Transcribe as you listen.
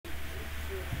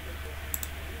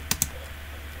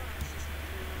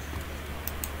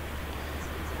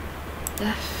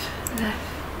Left,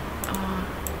 R,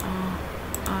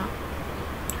 up,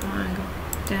 triangle,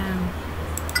 down.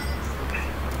 Okay.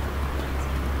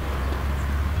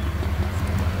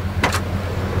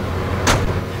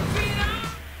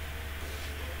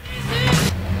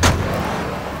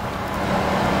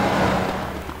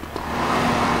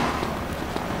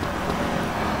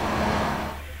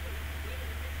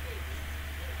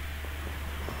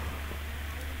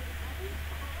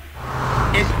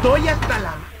 Estoy hasta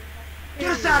la... Get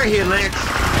us out of here, Lance.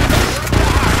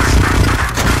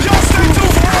 Yo, stay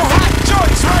tuned for more hot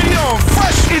joints right here on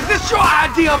Fresh. Is this your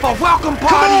idea of a welcome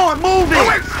party? Come on, move it! Oh,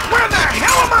 wait, where the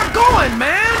hell am I going,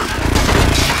 man?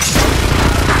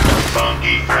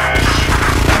 Funky Fresh.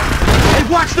 Hey,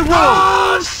 watch the road!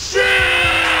 Oh, shit!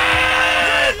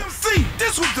 See,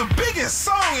 this was the biggest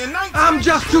song in 19... I'm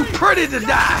just too pretty to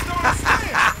die.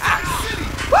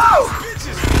 Woo!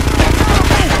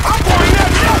 I'm going up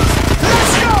next.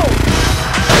 Let's go!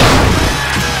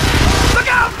 Look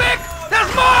out, Vic!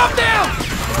 There's more of them!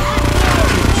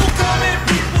 People coming,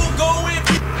 people going.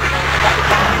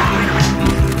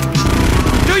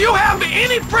 Do you have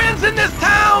any friends in this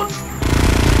town?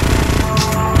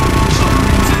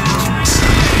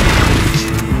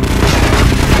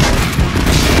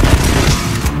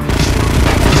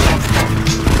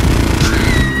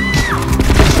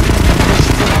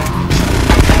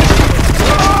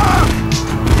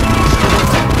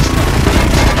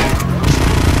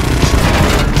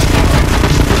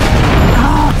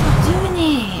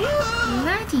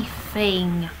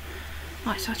 Thing.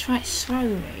 Right, so I try it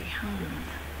slowly.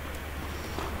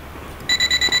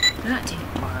 That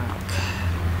didn't work.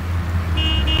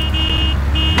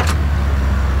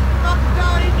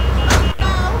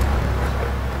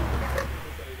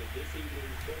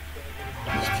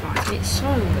 Let's try it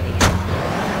slowly.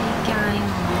 Again,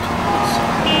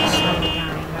 slowly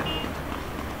again.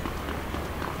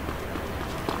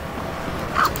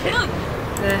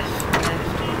 Left,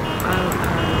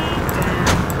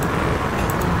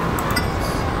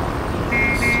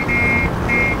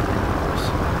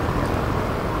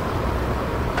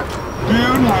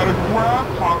 Dude had a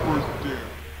grasshopper's dick.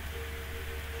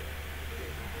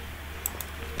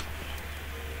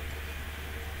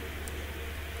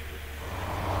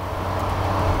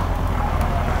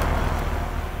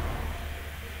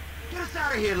 Get us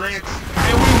out of here, Lance.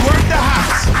 And we work the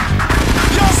house.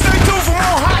 Y'all stay tuned for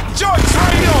more hot joints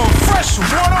right here on Fresh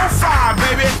 105,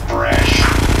 baby. Fresh.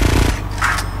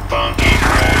 Funky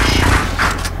Fresh.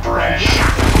 Fresh.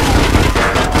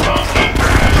 Funky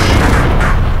Fresh.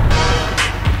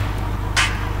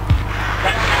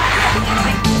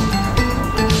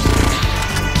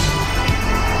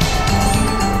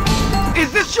 Is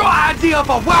this your idea of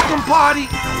a welcome party?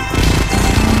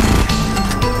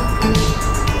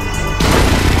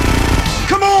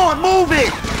 Come on, move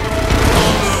it!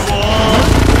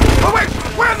 Oh wait,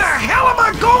 where the hell am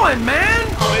I going, man?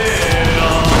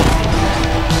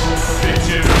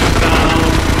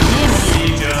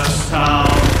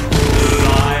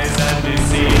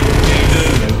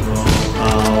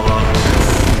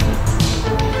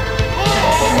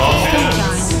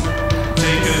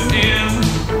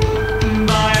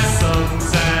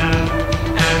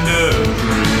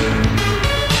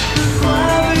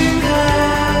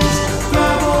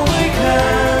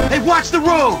 Watch the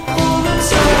road!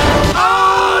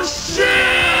 Oh, shit!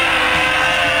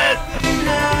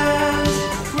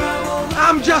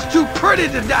 I'm just too pretty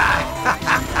to die!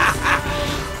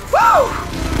 Woo!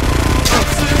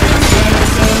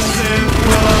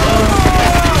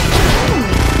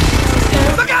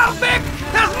 Look out, Vic!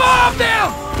 There's more of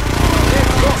them!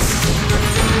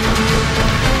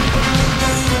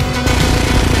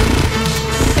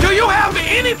 Do you have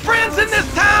any friends in this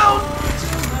town?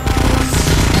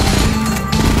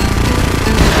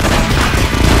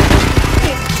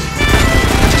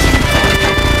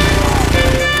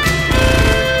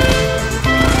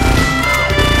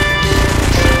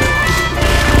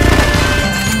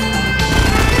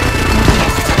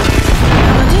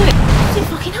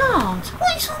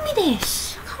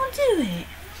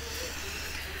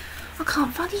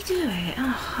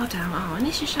 Hold on, oh, and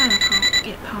this is showing I can't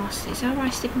get past it. Is there a way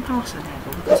of slipping past that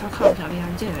level? Because I can't be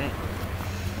able to do it.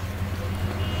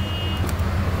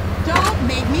 Don't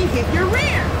make me hit your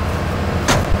rear!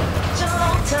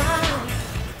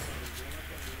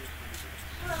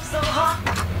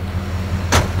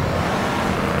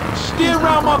 Steer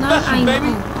around my vessel, baby!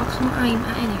 I can't aim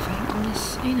at anything on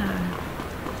this, you know.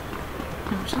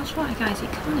 No, so that's why, guys,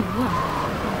 it kind of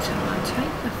works until I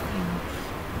take the thing off.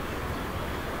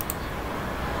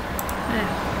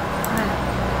 There.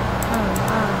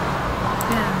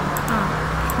 Down, up,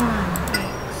 triangle,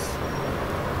 X.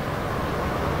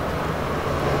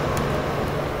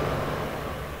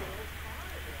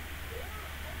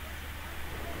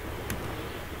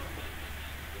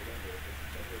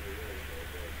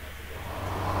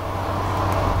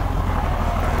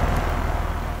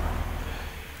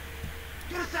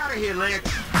 Lex.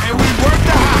 And we work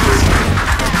the house.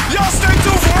 Y'all stay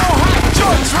tuned for more hot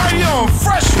joints right here on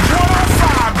Fresh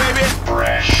 105, baby.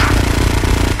 Fresh.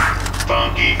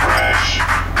 Funky fresh.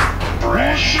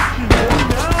 Fresh.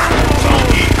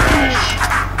 Funky fresh.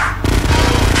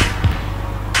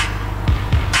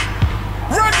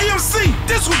 Run DMC,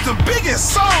 this was the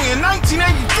biggest song in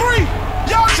 1983.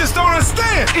 Y'all just don't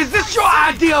understand. Is this your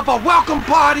idea of a welcome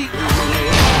party?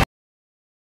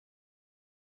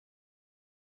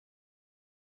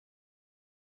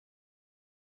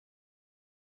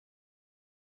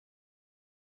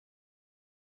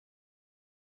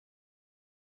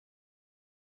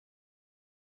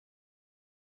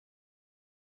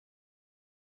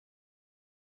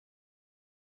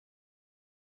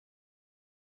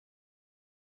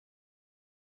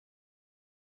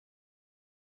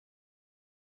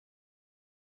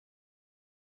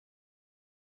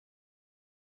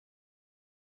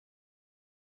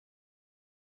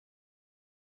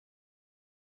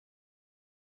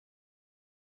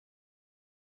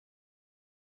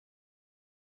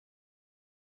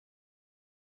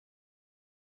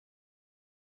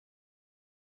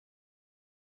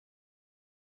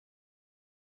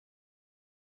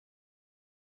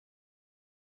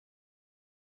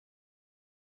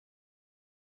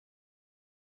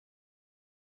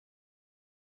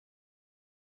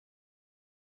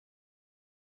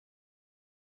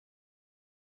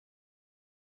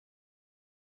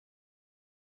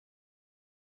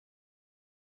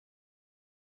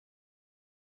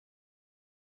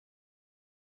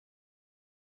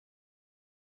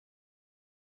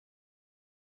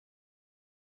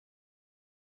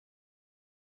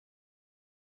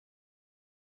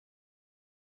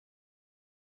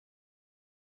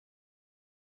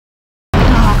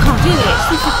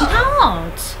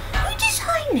 Hard. Who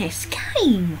designed this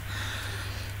game?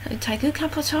 It'll take a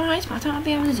couple of tries, but I don't want to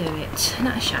be able to do it. And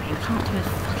that's a shame. I can't do a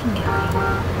fucking game.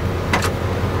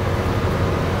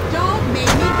 Don't make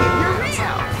me hit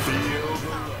your rear.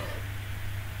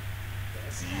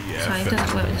 So it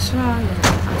doesn't work with the slow. I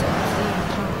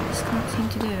just can't seem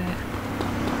to do it.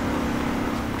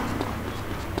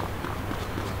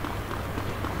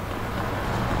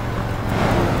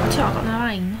 I've got no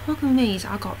aim. The problem is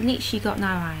I've literally got no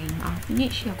aim.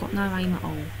 I've got no aim at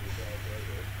all.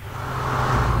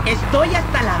 Estoy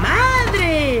hasta la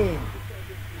madre.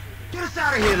 Get us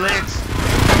out of here, Lex.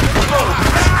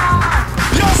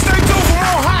 Y'all stay tuned for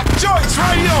more hot joints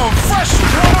right here on Fresh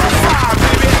 105,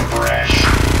 baby. Fresh.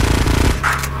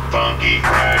 Funky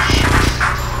fresh.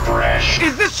 Fresh.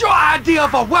 Is this your idea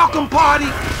of a welcome party?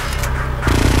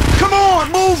 Come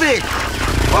on, move it!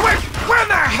 Wait, where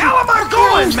the hell am I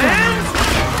going, man?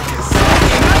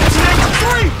 In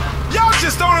 1983, y'all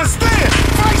just don't understand.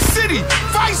 Vice City,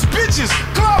 Vice Bitches,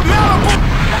 Club Malibu.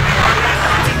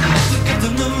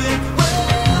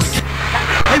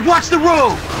 Hey, watch the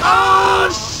road! Oh,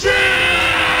 shit!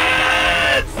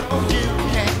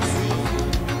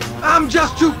 I'm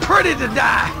just too pretty to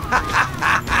die.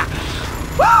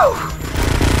 Woo!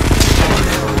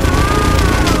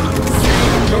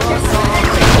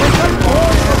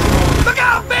 Look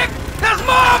out, Vic! There's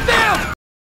more of them!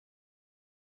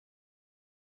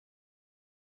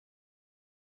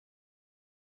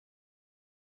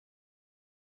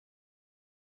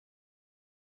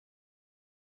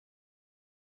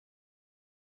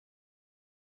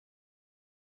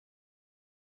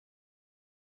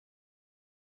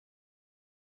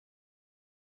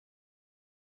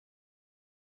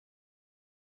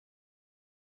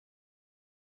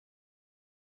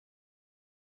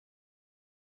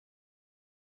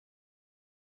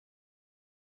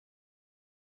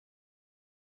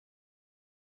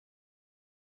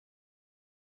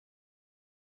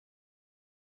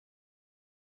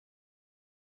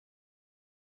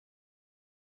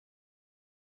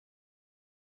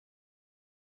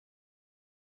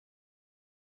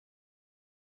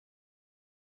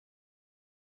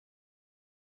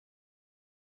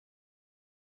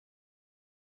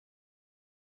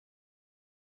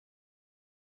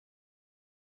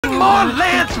 More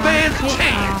Lance Man's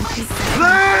chance!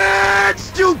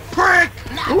 Let's you prick!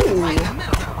 Ooh,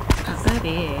 that's gonna be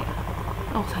it.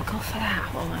 Oh, thank God for that.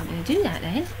 Well, I'm gonna do that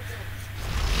then.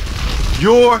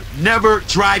 You're never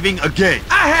driving again.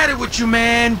 I had it with you,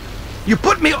 man. You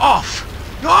put me off.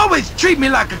 You always treat me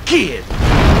like a kid.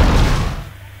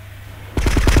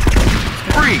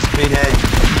 Freeze, pinhead.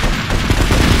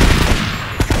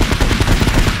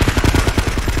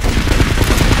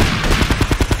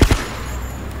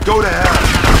 Go to hell.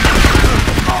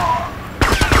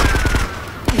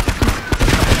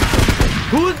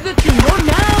 Who's the chingón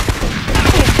now?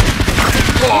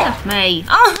 Get off me.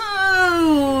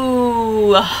 Oh!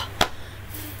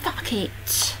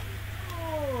 it.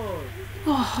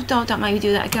 Oh, don't make me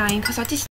do that again, because I just